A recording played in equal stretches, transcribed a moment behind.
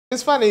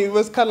It's funny, it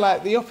was kind of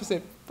like the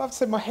opposite. If I've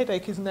said my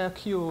headache is now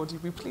cured,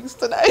 you'd be pleased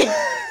to know.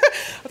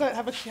 I don't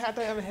have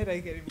a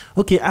headache anymore.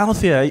 Okay,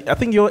 Althea, I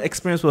think your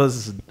experience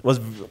was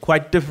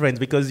quite different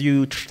because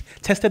you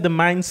tested the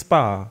mind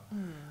spa,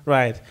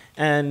 right?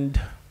 And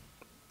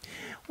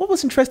what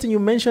was interesting, you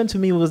mentioned to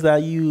me, was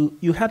that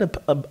you had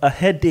a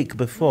headache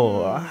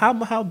before.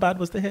 How bad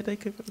was the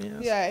headache?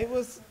 Yeah, it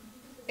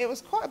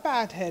was quite a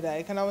bad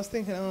headache, and I was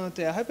thinking, oh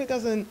dear, I hope it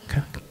doesn't.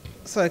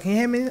 Sorry, can you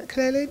hear me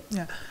clearly?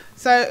 Yeah.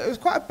 So it was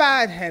quite a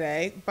bad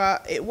headache,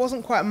 but it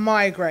wasn't quite a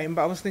migraine.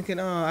 But I was thinking,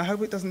 oh, I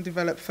hope it doesn't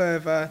develop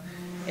further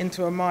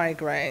into a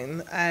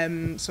migraine.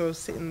 So I was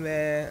sitting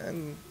there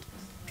and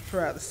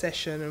throughout the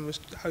session and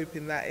was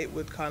hoping that it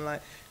would kind of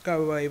like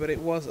go away, but it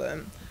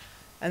wasn't.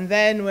 And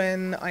then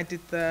when I did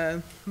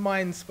the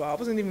mind spa, I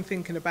wasn't even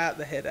thinking about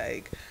the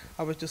headache.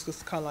 I was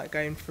just kind of like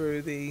going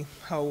through the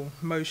whole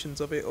motions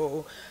of it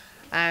all.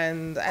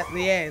 And at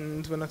the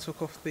end, when I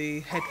took off the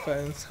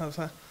headphones, I was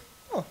like,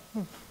 oh,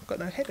 I've got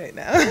no headache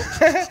now.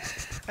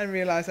 And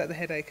realised that the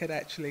headache had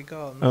actually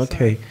gone.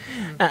 Okay.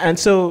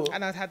 So,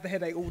 and I'd had the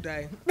headache all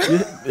day.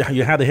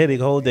 You had the headache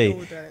all day.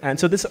 All day. And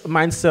so this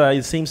mindset,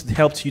 it seems,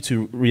 helped you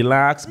to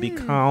relax, be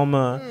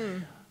calmer,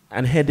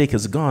 and headache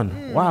is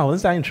gone. Wow,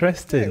 isn't that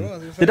interesting? Yeah,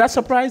 it was. Did that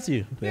surprise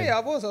you? Yeah, I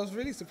was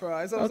really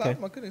surprised. I was like,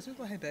 oh my goodness, where's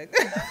my headache?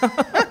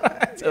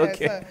 Right,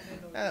 okay. So,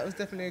 that was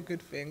definitely a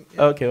good thing.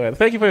 Yeah. Okay, well,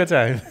 thank you for your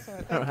time.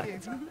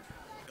 Thank you.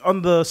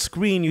 On the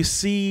screen, you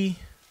see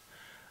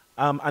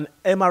an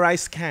MRI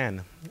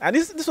scan. And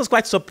this was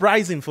quite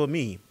surprising for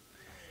me.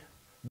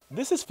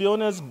 This is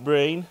Fiona's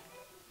brain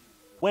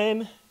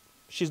when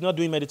she's not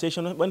doing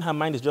meditation, when her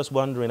mind is just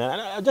wandering. And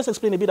I'll just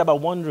explain a bit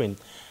about wandering.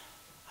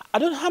 I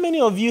don't know how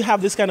many of you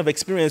have this kind of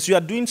experience. You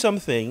are doing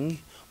something,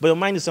 but your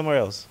mind is somewhere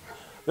else.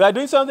 You are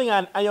doing something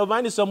and your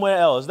mind is somewhere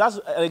else. That's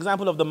an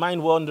example of the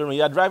mind wandering.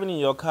 You are driving in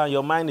your car,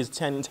 your mind is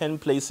 10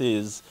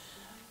 places,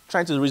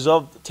 trying to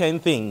resolve 10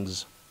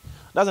 things.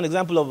 That's an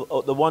example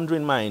of the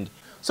wandering mind.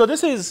 So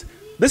this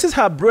is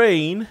her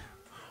brain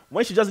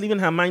when she's just leaving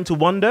her mind to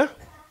wander.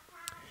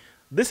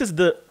 This is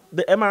the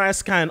MRI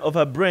scan of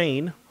her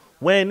brain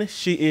when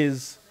she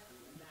is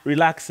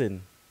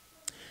relaxing.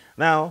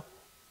 Now,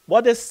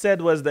 what they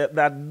said was that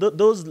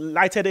those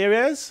lighted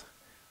areas,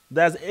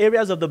 there's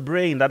areas of the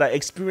brain that are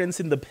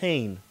experiencing the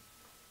pain.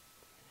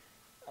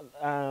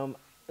 So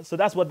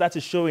that's what that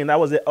is showing. That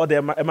was what the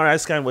MRI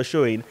scan was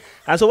showing.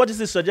 And so what does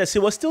this suggest? She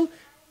was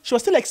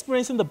still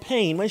experiencing the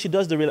pain when she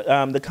does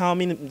the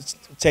calming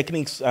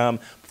techniques.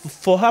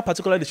 For her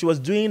particularly, she was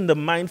doing the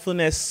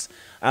mindfulness,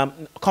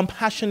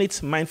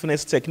 compassionate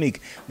mindfulness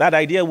technique. That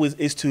idea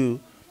is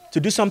to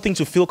do something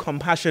to feel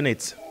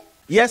compassionate.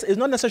 Yes, it's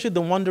not necessarily the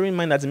wandering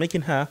mind that's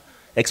making her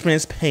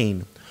experience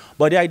pain.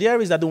 But the idea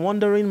is that the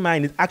wandering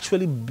mind, it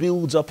actually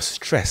builds up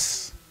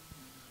stress.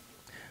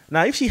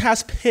 Now, if she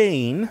has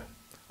pain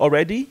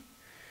already,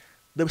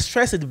 the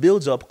stress it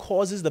builds up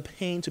causes the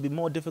pain to be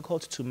more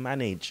difficult to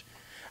manage.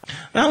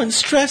 Now, in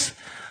stress,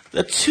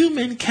 there are two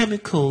main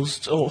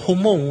chemicals or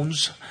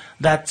hormones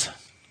that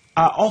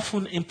are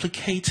often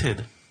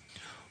implicated.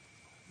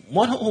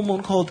 One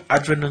hormone called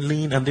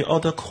adrenaline and the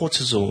other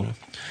cortisol.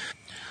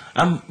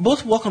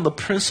 Both work on the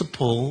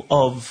principle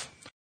of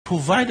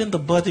providing the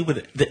body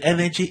with the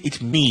energy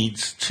it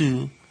needs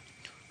to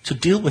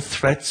deal with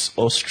threats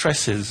or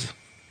stresses.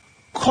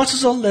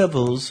 Cortisol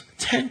levels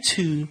tend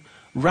to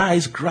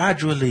rise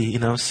gradually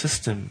in our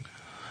system.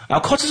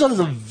 Now, cortisol is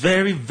a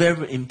very,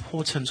 very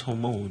important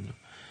hormone.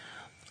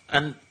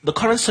 And the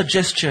current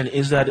suggestion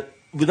is that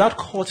without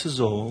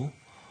cortisol,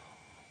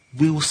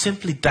 we will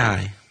simply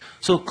die.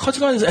 So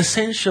cortisol is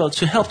essential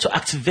to help to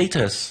activate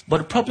us. But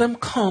the problem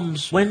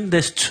comes when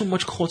there's too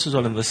much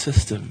cortisol in the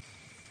system.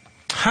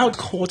 How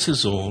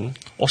cortisol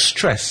or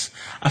stress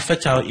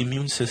affect our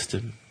immune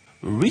system?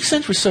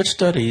 Recent research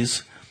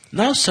studies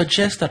now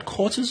suggest that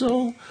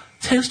cortisol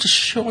tends to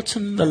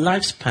shorten the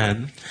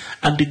lifespan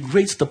and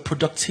degrades the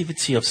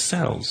productivity of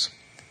cells.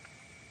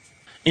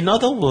 In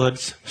other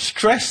words,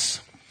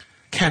 stress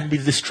can be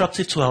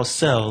destructive to our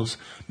cells,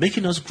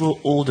 making us grow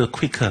older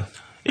quicker.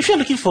 If you're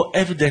looking for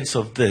evidence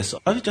of this,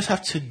 all you just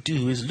have to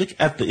do is look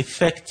at the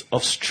effect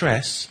of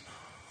stress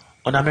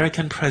on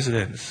American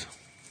presidents.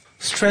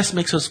 Stress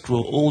makes us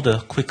grow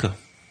older quicker.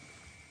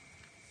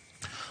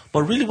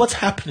 But really what's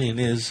happening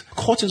is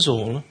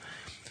cortisol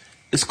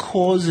is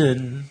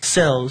causing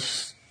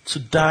cells to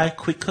die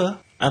quicker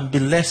and be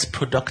less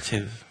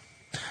productive.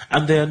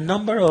 And there are a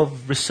number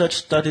of research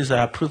studies that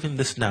are proving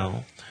this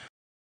now.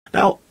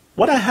 Now,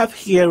 what I have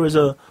here is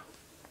an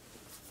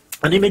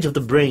image of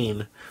the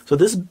brain. So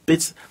this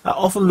bit that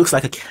often looks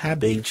like a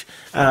cabbage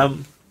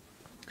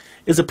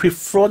is a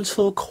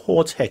prefrontal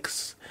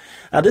cortex.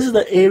 Now this is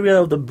the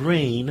area of the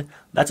brain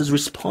that is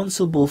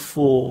responsible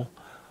for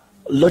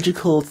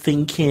logical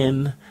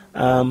thinking,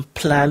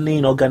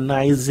 planning,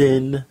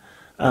 organizing,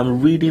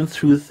 reading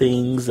through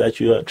things that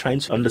you are trying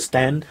to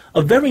understand.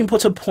 A very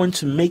important point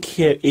to make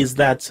here is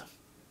that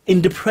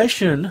in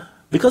depression,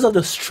 because of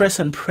the stress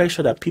and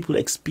pressure that people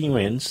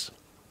experience,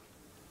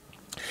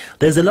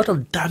 there's a lot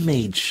of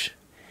damage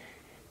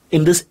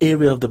in this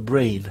area of the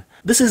brain.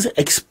 This is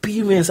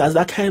experienced as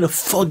that kind of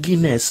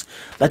fogginess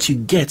that you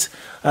get,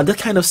 that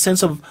kind of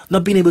sense of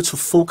not being able to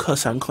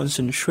focus and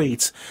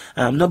concentrate,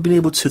 not being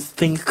able to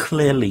think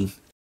clearly.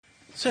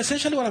 So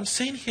essentially what I'm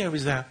saying here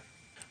is that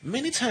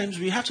many times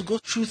we have to go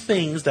through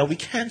things that we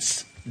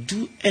can't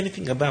do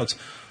anything about,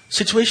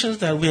 situations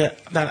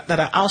that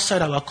are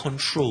outside our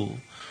control.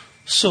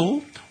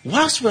 So,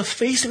 whilst we're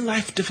facing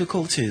life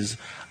difficulties,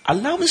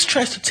 allowing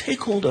stress to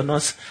take hold on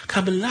us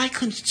can be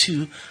likened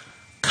to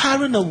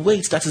carrying a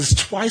weight that is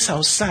twice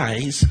our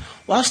size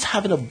whilst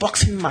having a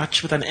boxing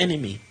match with an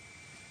enemy.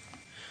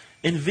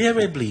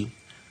 Invariably,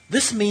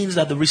 this means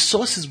that the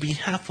resources we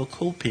have for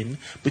coping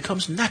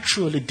becomes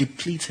naturally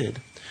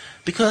depleted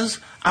because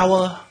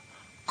our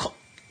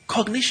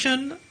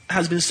cognition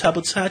has been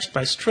sabotaged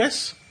by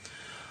stress,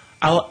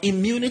 our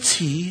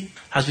immunity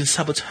has been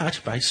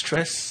sabotaged by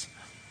stress,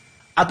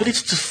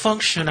 ability to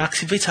function,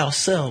 activate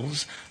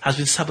ourselves has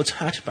been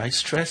sabotaged by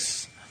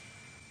stress.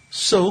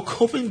 So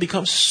coping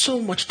becomes so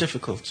much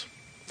difficult.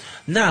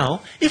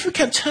 Now, if we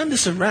can turn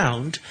this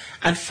around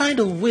and find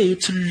a way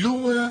to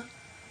lower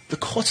the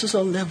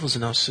cortisol levels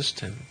in our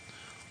system,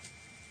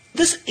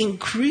 this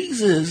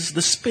increases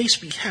the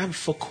space we have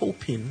for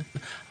coping,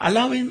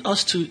 allowing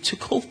us to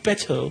cope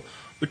better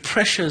with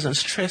pressures and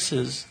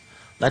stresses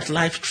that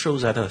life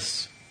throws at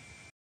us.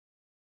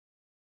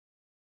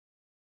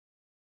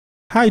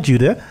 Hi,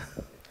 Judah.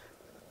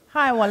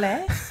 Hi,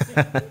 Wale.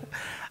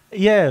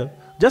 Yeah,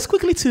 just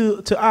quickly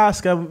to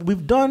ask,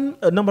 we've done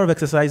a number of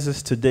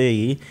exercises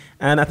today,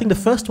 and I think the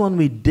first one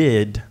we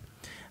did,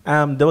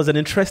 there was an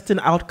interesting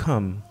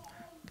outcome.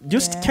 Can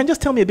you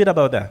just tell me a bit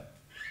about that?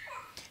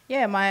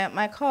 Yeah,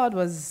 my card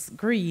was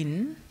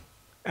green.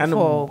 And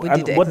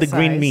what did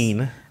green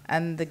mean?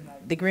 And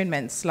the green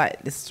meant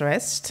slightly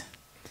stressed.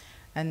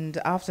 And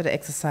after the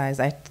exercise,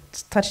 I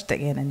touched it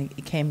again, and it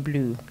became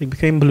blue. It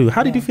became blue.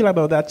 How did you feel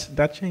about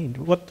that change?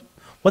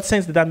 What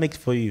sense did that make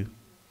for you?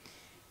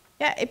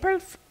 Yeah,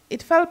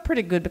 it felt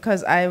pretty good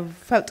because I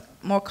felt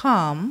more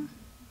calm.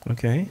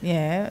 Okay.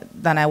 Yeah,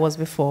 than I was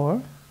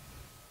before.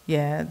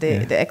 Yeah,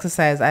 the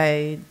exercise,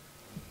 I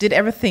did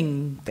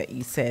everything that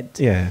you said.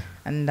 Yeah.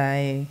 And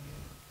I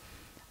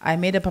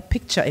made up a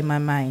picture in my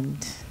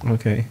mind.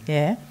 Okay.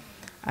 Yeah.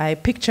 I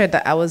pictured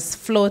that I was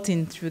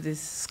floating through the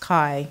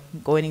sky,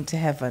 going into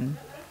heaven.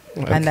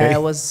 Okay. And I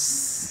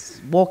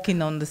was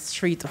walking on the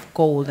street of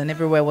gold, and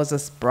everywhere was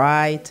as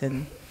bright,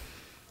 and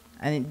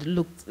it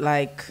looked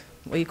like,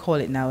 what do you call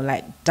it now,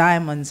 like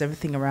diamonds,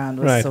 everything around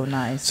was so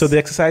nice. So the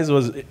exercise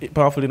was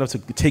powerful enough to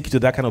take you to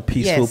that kind of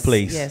peaceful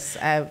place. Yes,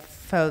 I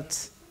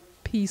felt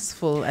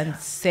peaceful and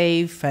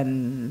safe,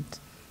 and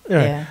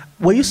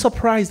Were you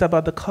surprised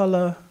about the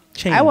color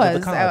change? I was.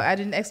 Of the card? I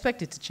didn't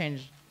expect it to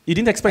change. You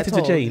didn't expect it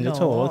to change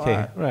at all?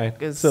 Okay,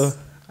 right. So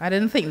I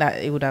didn't think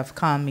that it would have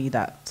calmed me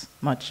that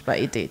much, but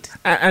it did.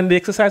 And the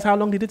exercise, how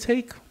long did it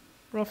take,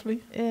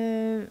 roughly?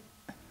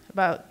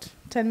 About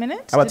 10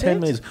 minutes. About 10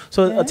 minutes.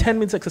 So a 10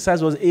 minutes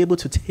exercise was able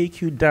to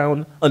take you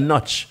down a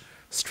notch,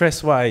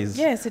 stress-wise.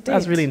 Yes, it did.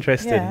 That's really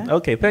interesting. Yeah,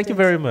 okay, thank you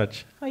very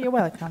much. Oh, you're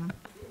welcome.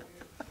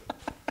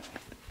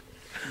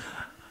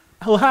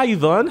 Oh, hi,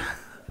 Yvonne.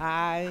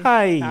 Hi.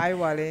 Hi. Hi,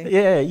 Wally.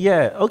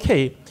 Yeah.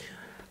 Okay.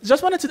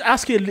 Just wanted to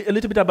ask you a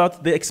little bit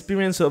about the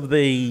experience of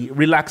the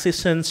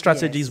relaxation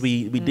strategies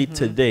we did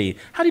today.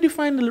 How did you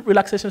find the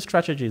relaxation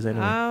strategies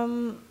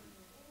anyway?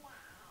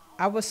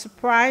 I was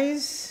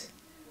surprised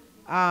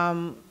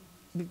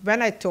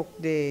when I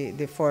took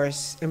the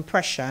first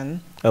impression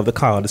of the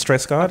card, the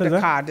stress card?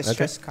 Of the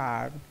stress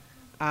card.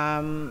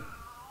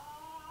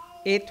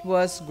 It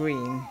was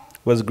green.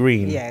 Was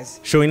green. Yes.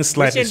 Showing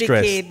slightly stressed.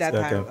 Which indicate that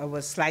I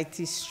was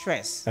slightly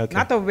stressed. Okay.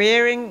 Not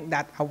aware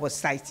that I was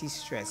slightly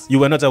stressed. You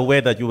were not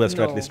aware that you were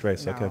slightly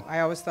stressed. No. Okay.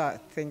 I always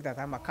think that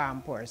I'm a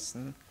calm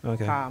person,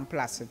 okay. Calm,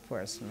 placid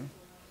person.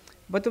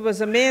 But it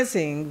was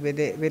amazing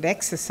with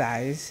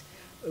exercise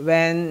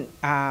when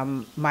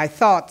my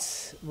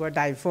thoughts were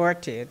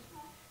diverted,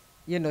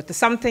 to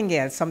something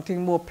else,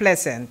 something more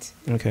pleasant.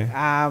 Okay.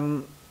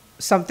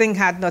 Something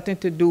had nothing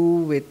to do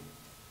with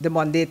the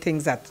mundane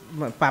things that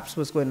perhaps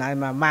was going on in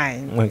my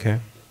mind. Okay.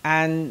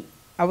 And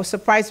I was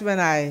surprised when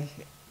I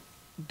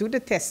do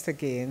the test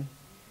again,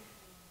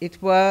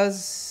 it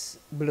was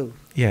blue.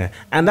 Yeah,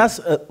 and that's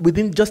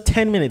within just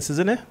 10 minutes,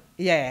 isn't it?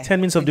 Yeah. 10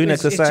 minutes of doing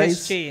exercise. It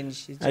just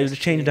changed. It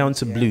changed down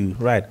to blue,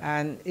 right.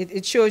 And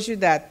it shows you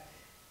that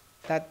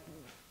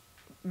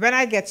when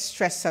I get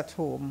stressed at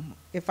home,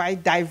 if I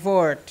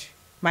divert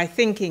my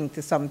thinking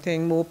to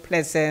something more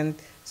pleasant,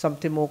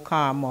 something more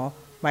calmer,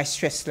 my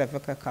stress level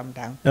can come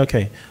down.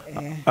 Okay.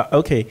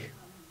 Okay.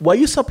 Were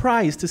you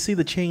surprised to see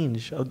the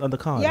change on the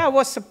card? Yeah, I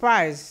was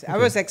surprised. Okay. I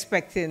was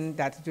expecting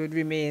that it would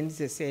remain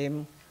the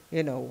same,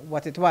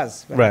 what it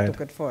was when I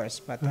took it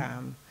first. But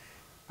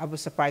I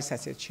was surprised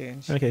that it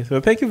changed. Okay, so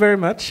thank you very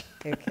much.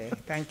 Okay,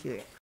 thank you.